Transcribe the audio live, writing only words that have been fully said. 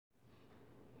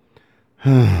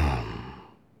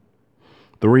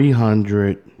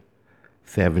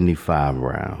375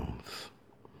 rounds.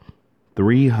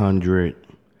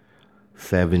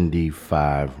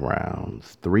 375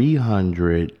 rounds.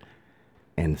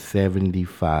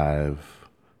 375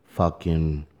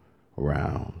 fucking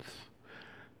rounds.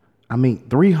 I mean,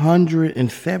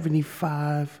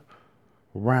 375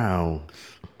 rounds.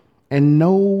 And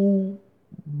nobody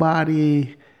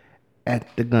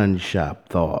at the gun shop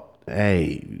thought,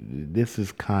 hey, this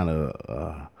is kind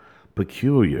of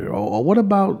peculiar. Or what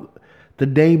about the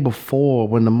day before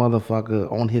when the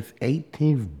motherfucker on his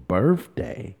 18th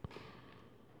birthday,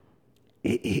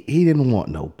 he didn't want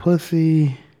no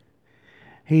pussy.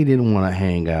 He didn't want to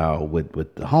hang out with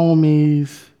the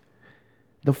homies.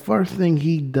 The first thing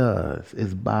he does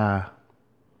is buy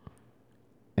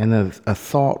an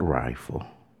assault rifle.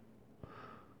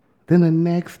 Then the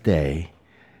next day,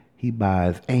 he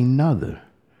buys another.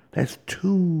 That's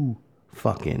two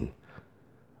fucking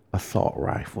assault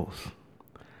rifles.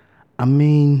 I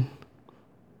mean,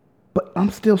 but I'm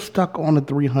still stuck on the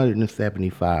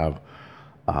 375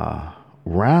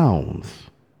 rounds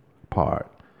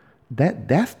part.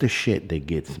 That's the shit that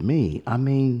gets me. I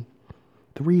mean,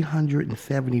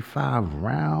 375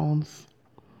 rounds.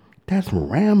 That's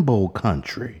Rambo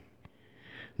country.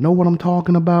 Know what I'm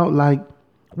talking about? Like,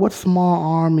 what small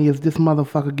army is this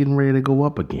motherfucker getting ready to go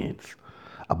up against?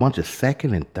 A bunch of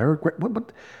second and third grade?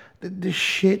 What this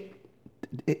shit,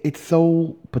 it's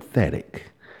so pathetic.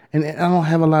 And I don't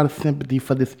have a lot of sympathy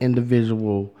for this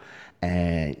individual.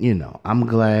 And, I'm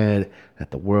glad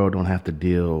that the world don't have to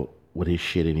deal with his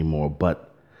shit anymore.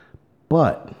 But,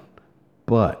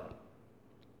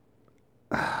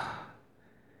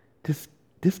 this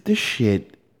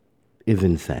shit is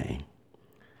insane.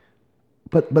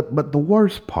 But the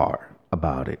worst part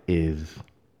about it is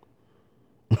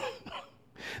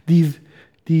these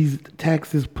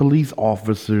Texas police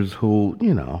officers who,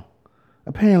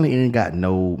 apparently ain't got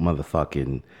no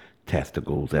motherfucking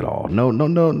testicles at all. No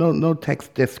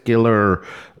testicular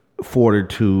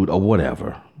fortitude or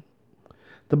whatever.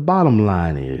 The bottom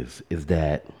line is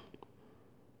that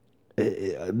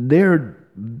their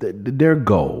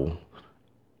goal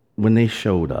when they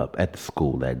showed up at the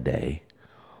school that day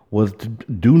was to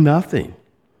do nothing.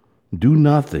 Do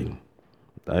nothing.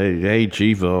 Hey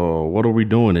Chief, what are we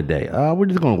doing today? We're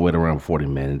just going to wait around 40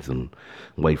 minutes and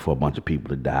wait for a bunch of people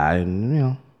to die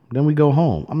and, then we go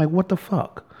home. I'm like, what the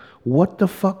fuck? What the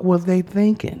fuck was they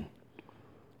thinking?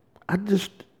 The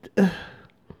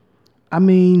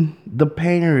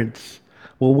parents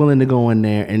were willing to go in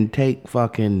there and take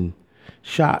fucking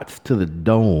shots to the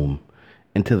dome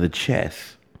and to the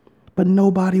chest, but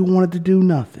nobody wanted to do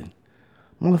nothing.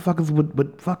 Motherfuckers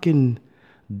with fucking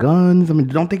guns. I mean,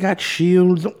 don't they got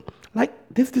shields? Like,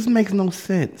 this makes no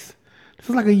sense. This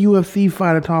is like a UFC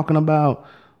fighter talking about,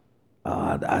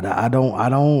 I don't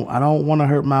want to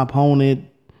hurt my opponent,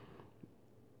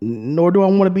 nor do I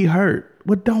want to be hurt.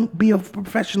 Well, don't be a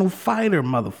professional fighter,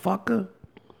 motherfucker.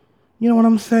 You know what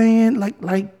I'm saying? Like,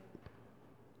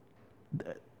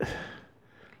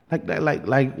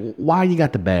 why you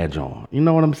got the badge on? You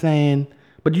know what I'm saying?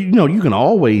 But you can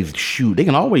always shoot. They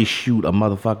can always shoot a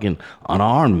motherfucking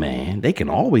unarmed man. They can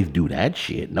always do that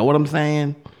shit. Know what I'm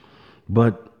saying?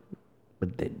 But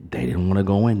they didn't want to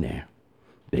go in there.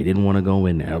 They didn't want to go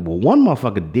in there. Well, one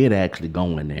motherfucker did actually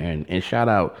go in there, and shout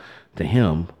out to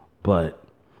him. But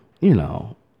he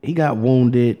got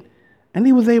wounded, and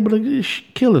he was able to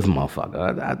kill his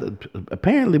motherfucker.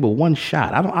 Apparently, with one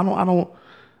shot. I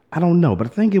don't know, but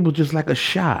I think it was just like a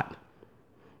shot.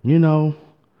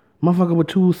 Motherfucker with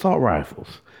two assault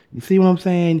rifles. You see what I'm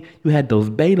saying? You had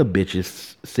those beta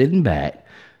bitches sitting back,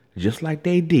 just like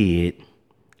they did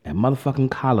at motherfucking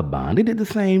Columbine. They did the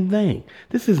same thing.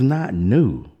 This is not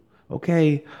new,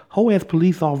 okay? Whole ass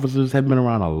police officers have been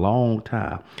around a long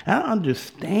time. I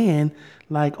understand,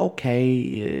 like,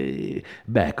 okay,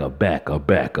 back up.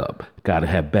 Gotta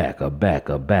have back up.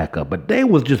 But they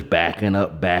was just backing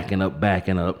up,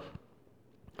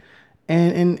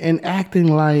 and acting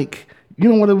like. You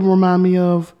know what it would remind me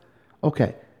of?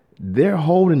 Okay, they're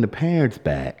holding the parents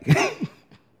back.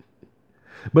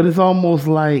 But it's almost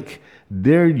like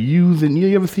they're using,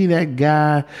 you ever see that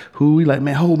guy who he like,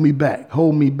 man, hold me back,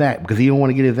 because he don't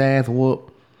want to get his ass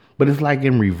whooped. But it's like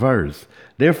in reverse.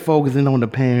 They're focusing on the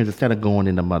parents instead of going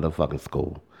into motherfucking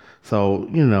school. So,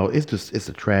 it's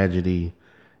a tragedy.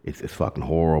 It's fucking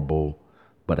horrible.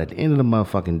 But at the end of the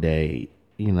motherfucking day,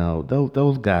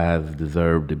 those guys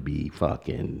deserve to be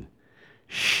fucking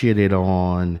shitted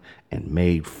on and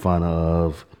made fun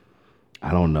of.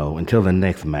 I don't know, until the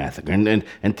next massacre. And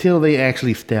until they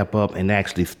actually step up and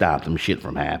actually stop some shit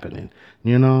from happening.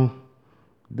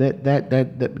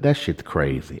 That shit's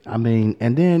crazy. I mean,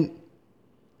 and then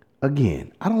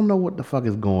again, I don't know what the fuck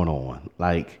is going on.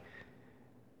 Like,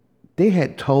 they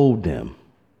had told them,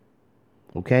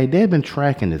 okay, they had been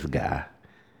tracking this guy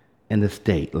in the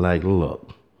state. Like,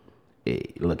 look,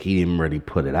 he didn't really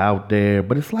put it out there,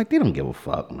 but it's like they don't give a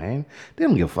fuck, man. They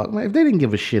don't give a fuck, man. If they didn't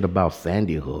give a shit about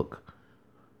Sandy Hook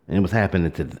and it was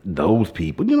happening to those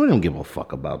people, they don't give a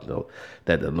fuck about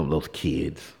those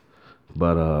kids.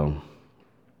 But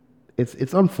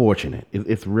it's unfortunate.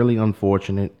 It's really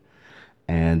unfortunate,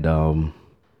 and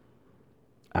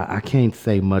I can't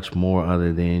say much more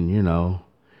other than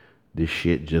this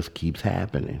shit just keeps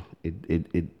happening.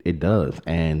 It does,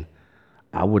 and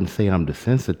I wouldn't say I'm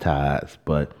desensitized,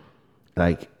 but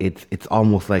like it's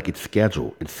almost like it's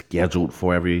scheduled. It's scheduled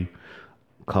for every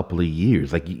couple of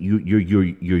years. Like you're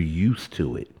used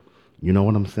to it. You know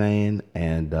what I'm saying?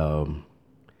 And the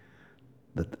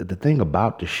thing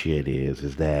about the shit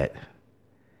is that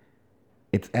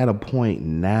it's at a point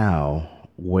now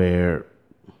where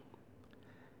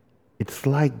it's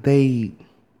like they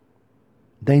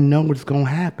know what's gonna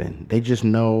happen. They just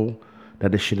know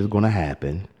that the shit is gonna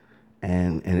happen,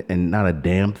 and not a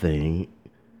damn thing.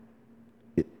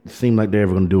 It seemed like they're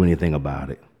ever gonna do anything about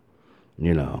it,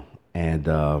 And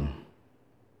I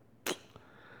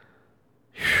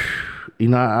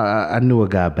knew a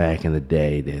guy back in the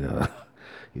day that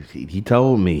he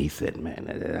told me, he said,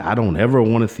 "Man, I don't ever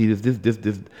want to see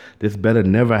this better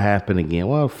never happen again."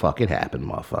 Well, fuck, it happened,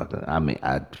 motherfucker. I mean,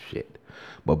 shit.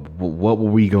 But what were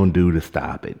we gonna do to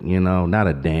stop it? Not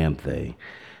a damn thing.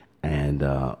 And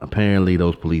apparently,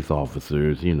 those police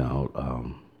officers, they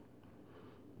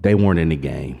weren't in the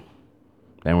game.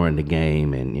 They weren't in the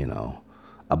game, and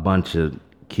a bunch of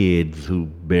kids who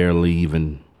barely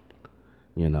even,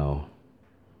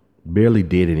 barely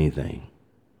did anything.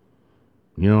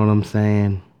 You know what I'm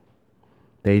saying?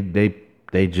 They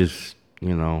just, they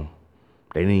didn't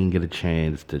even get a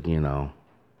chance to, they didn't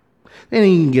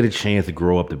even get a chance to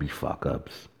grow up to be fuck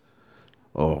ups,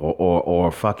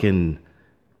 or fucking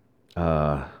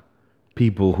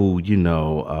people who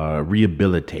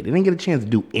rehabilitate. They didn't get a chance to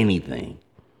do anything.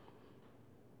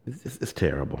 It's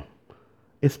terrible.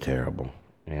 It's terrible,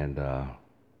 and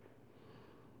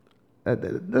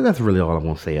that's really all I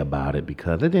want to say about it.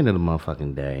 Because at the end of the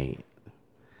motherfucking day,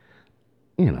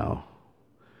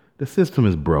 the system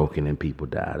is broken and people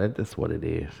die. That's what it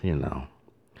is.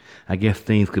 I guess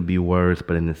things could be worse,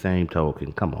 but in the same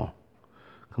token, come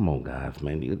on, guys,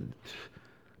 man,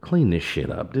 clean this shit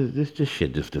up. This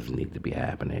shit just doesn't need to be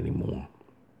happening anymore.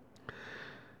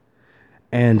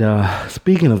 And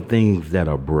speaking of things that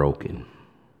are broken,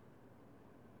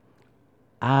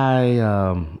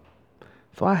 I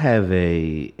have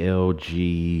a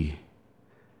LG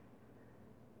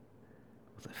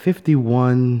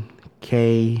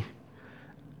 51K.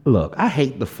 Look, I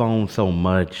hate the phone so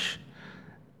much,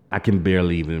 I can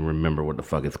barely even remember what the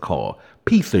fuck it's called.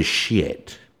 Piece of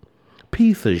shit.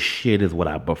 Piece of shit is what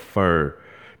I prefer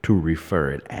to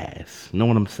refer it as. Know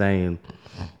what I'm saying?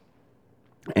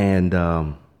 And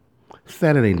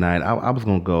Saturday night, I was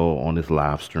gonna go on this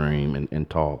live stream and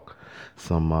talk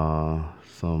some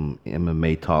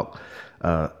MMA talk,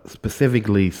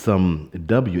 specifically some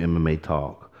WMMA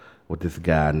talk with this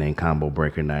guy named Combo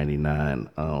Breaker 99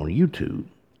 on YouTube.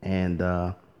 And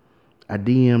I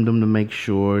DM'd him to make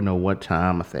sure, what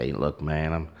time. I say, look,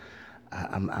 man,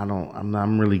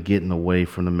 I'm really getting away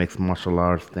from the mixed martial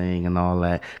arts thing and all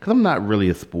that, because I'm not really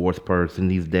a sports person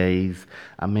these days.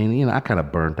 I mean, I kind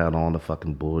of burnt out on the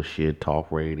fucking bullshit,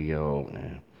 talk radio,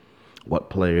 and what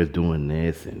players doing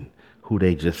this and who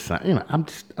they just signed.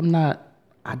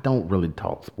 I don't really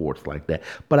talk sports like that,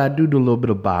 but I do a little bit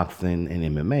of boxing and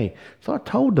MMA. So I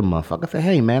told the motherfucker, I said,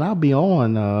 hey man, I'll be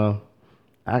on,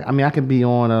 I can be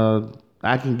on,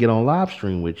 I can get on live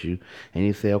stream with you. And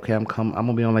he said, okay, I'm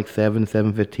gonna be on like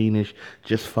 7:15ish.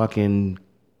 Just fucking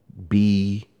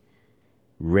be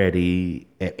ready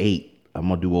at 8. I'm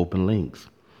gonna do open links.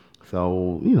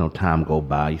 So, time go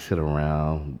by, you sit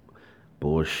around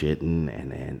bullshitting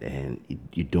and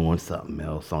you're doing something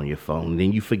else on your phone. And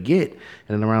then you forget. And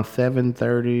then around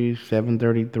 7:30,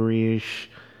 7:33ish,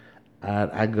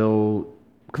 I go,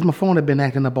 because my phone had been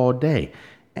acting up all day.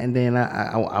 And then I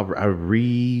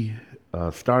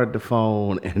started the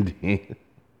phone, and then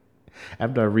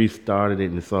after I restarted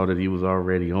it and saw that he was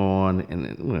already on, and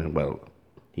then, well,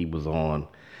 he was on,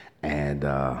 and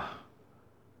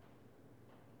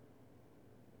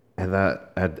as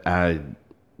I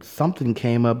something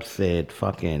came up, said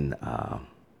fucking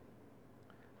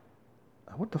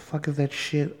what the fuck is that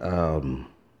shit?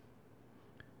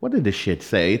 What did the shit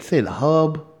say? It said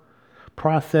hub,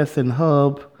 processing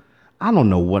hub. I don't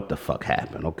know what the fuck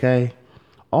happened, okay?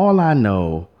 All I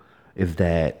know is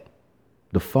that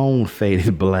the phone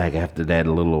faded black after that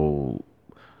little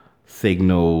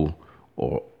signal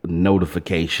or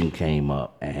notification came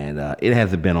up, and it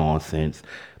hasn't been on since.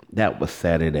 That was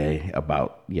Saturday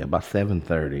about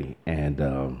 7:30, and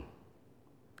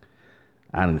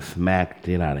I done smacked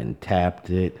it, I done tapped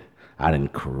it, I done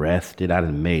caressed it, I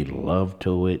done made love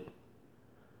to it.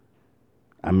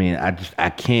 I mean, I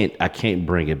can't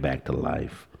bring it back to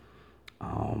life.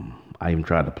 I even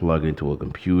tried to plug it into a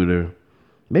computer.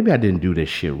 Maybe I didn't do this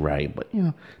shit right, but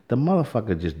the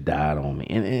motherfucker just died on me.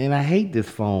 And I hate this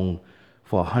phone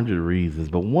for 100 reasons,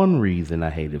 but one reason I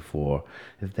hate it for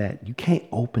is that you can't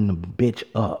open the bitch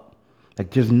up. Like,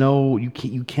 just no, you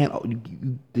can't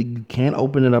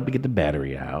open it up to get the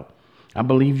battery out. I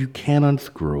believe you can't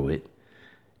unscrew it.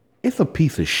 It's a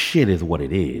piece of shit, is what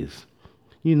it is.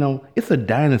 It's a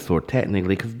dinosaur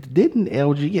technically, because didn't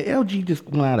LG? Yeah, LG just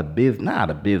went out of business, not out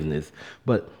of business,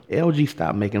 but LG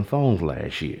stopped making phones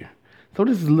last year. So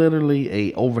this is literally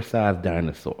a oversized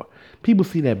dinosaur. People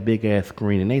see that big ass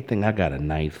screen and they think I got a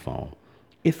nice phone.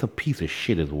 It's a piece of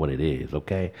shit, is what it is.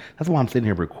 Okay, that's why I'm sitting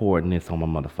here recording this on my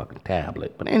motherfucking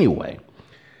tablet. But anyway,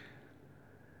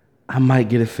 I might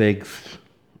get it fixed.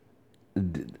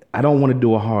 I don't want to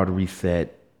do a hard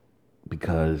reset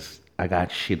because I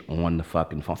got shit on the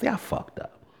fucking phone. See, I fucked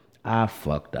up.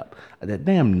 That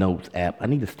damn Notes app, I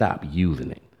need to stop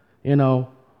using it.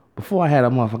 Before I had a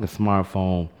motherfucking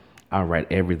smartphone, I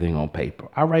write everything on paper.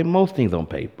 I write most things on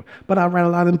paper, but I write a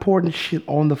lot of important shit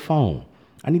on the phone.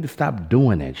 I need to stop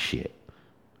doing that shit.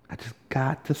 I just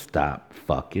got to stop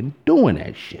fucking doing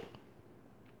that shit.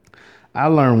 I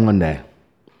learned one day.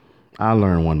 I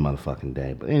learned one motherfucking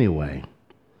day. But anyway,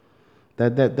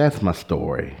 that's my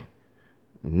story.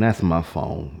 And that's my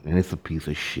phone. And it's a piece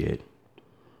of shit.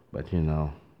 But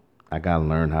I gotta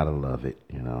learn how to love it,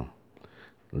 At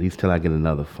least till I get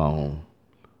another phone.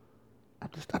 I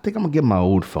think I'm gonna get my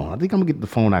old phone. I think I'm gonna get the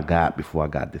phone I got before I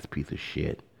got this piece of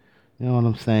shit. You know what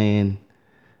I'm saying?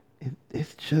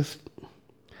 It's just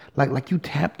like you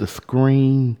tap the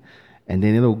screen and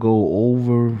then it'll go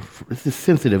over. It's just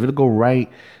sensitive. It'll go right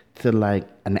to like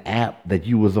an app that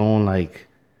you was on like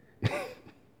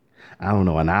I don't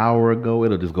know, an hour ago.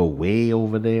 It'll just go way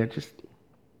over there.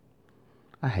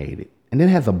 I hate it. And it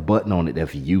has a button on it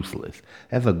that's useless. It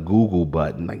has a Google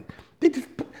button. Like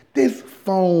this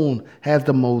phone has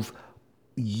the most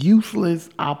useless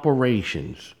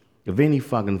operations of any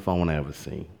fucking phone I ever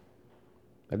seen.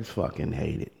 I just fucking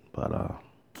hate it. But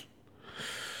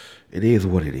it is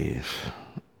what it is.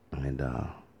 And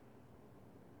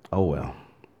oh well.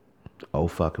 Oh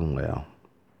fucking well.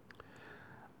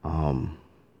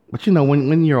 But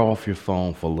when you're off your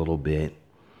phone for a little bit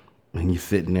and you're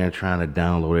sitting there trying to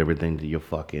download everything to your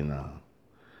fucking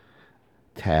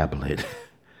tablet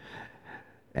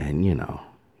and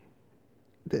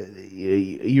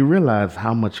you realize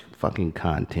how much fucking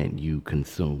content you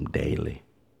consume daily.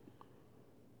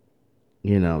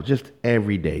 Just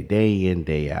every day, day in,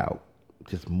 day out.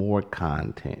 Just more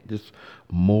content, just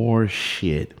more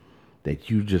shit that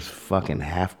you just fucking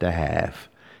have to have.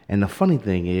 And the funny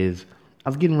thing is, I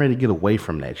was getting ready to get away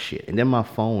from that shit, and then my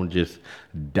phone just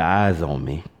dies on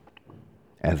me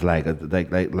as like a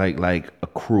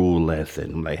cruel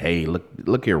lesson. I'm like, hey,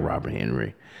 look here, Robert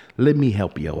Henry, let me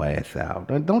help your ass out.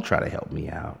 Don't try to help me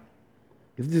out.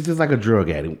 It's just like a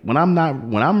drug addict. When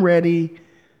I'm ready,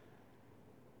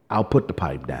 I'll put the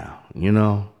pipe down.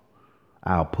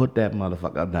 I'll put that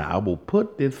motherfucker down. I will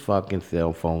put this fucking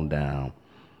cell phone down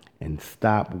and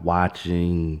stop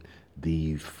watching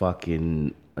these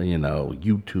fucking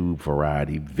YouTube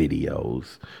variety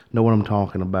videos. Know what I'm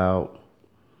talking about?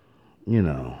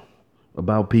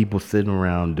 About people sitting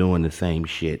around doing the same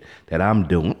shit that I'm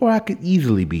doing, or I could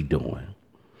easily be doing.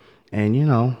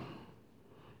 And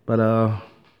but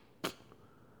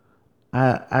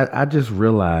I just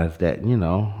realized that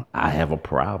I have a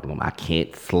problem. I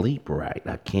can't sleep right.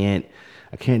 I can't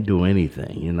do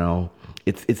anything.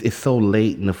 It's so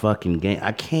late in the fucking game.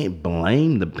 I can't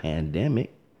blame the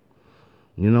pandemic.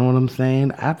 You know what I'm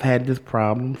saying? I've had this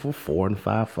problem for 4 and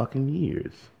 5 fucking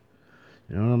years.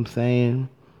 You know what I'm saying?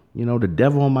 The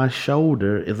devil on my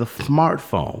shoulder is a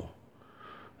smartphone.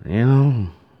 And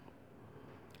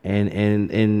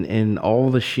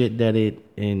all the shit that it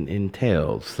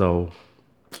entails. So,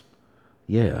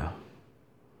 yeah.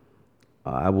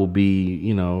 I will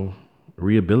be,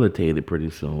 rehabilitated pretty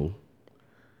soon.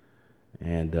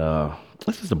 And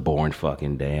it's just a boring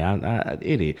fucking day.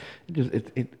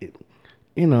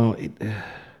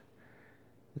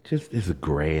 It's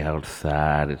gray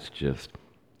outside. It's just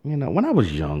You know, when I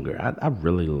was younger, I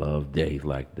really loved days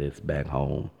like this back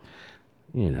home.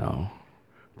 You know,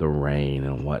 the rain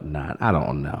and whatnot. I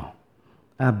don't know.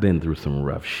 I've been through some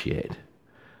rough shit.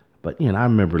 But, you know, I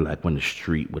remember like when the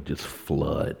street would just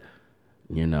flood,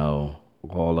 you know,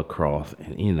 all across.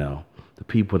 And, you know, the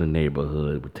people in the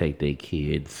neighborhood would take their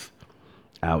kids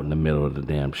out in the middle of the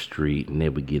damn street and they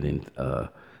would get in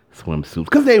swimsuits.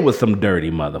 Because they was some dirty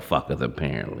motherfuckers,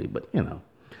 apparently. But, you know,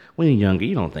 when you're younger,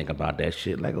 you don't think about that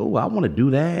shit. Like, oh, I want to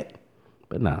do that.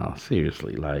 But no,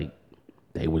 seriously, like,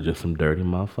 they were just some dirty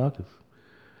motherfuckers.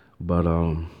 But,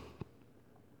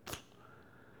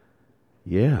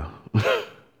 yeah.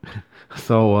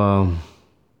 So,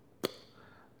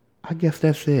 I guess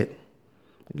that's it.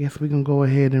 I guess we can go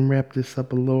ahead and wrap this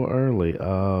up a little early.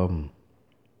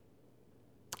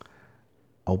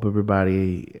 Hope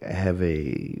everybody have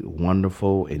a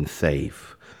wonderful and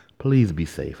safe. Please be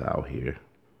safe out here.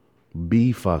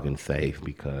 Be fucking safe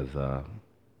because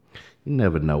you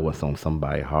never know what's on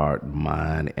somebody's heart,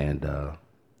 mind, and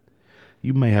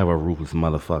you may have a ruthless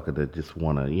motherfucker that just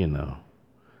wanna, you know,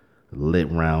 lit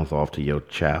rounds off to your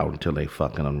child until they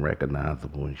fucking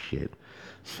unrecognizable and shit.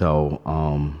 So,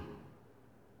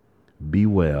 be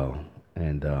well,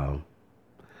 and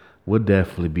we'll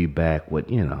definitely be back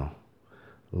with, you know,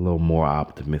 a little more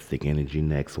optimistic energy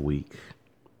next week.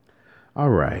 All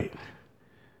right.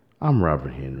 I'm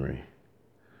Robert Henry.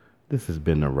 This has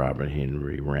been the Robert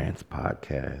Henry Rants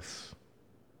Podcast.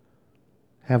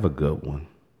 Have a good one.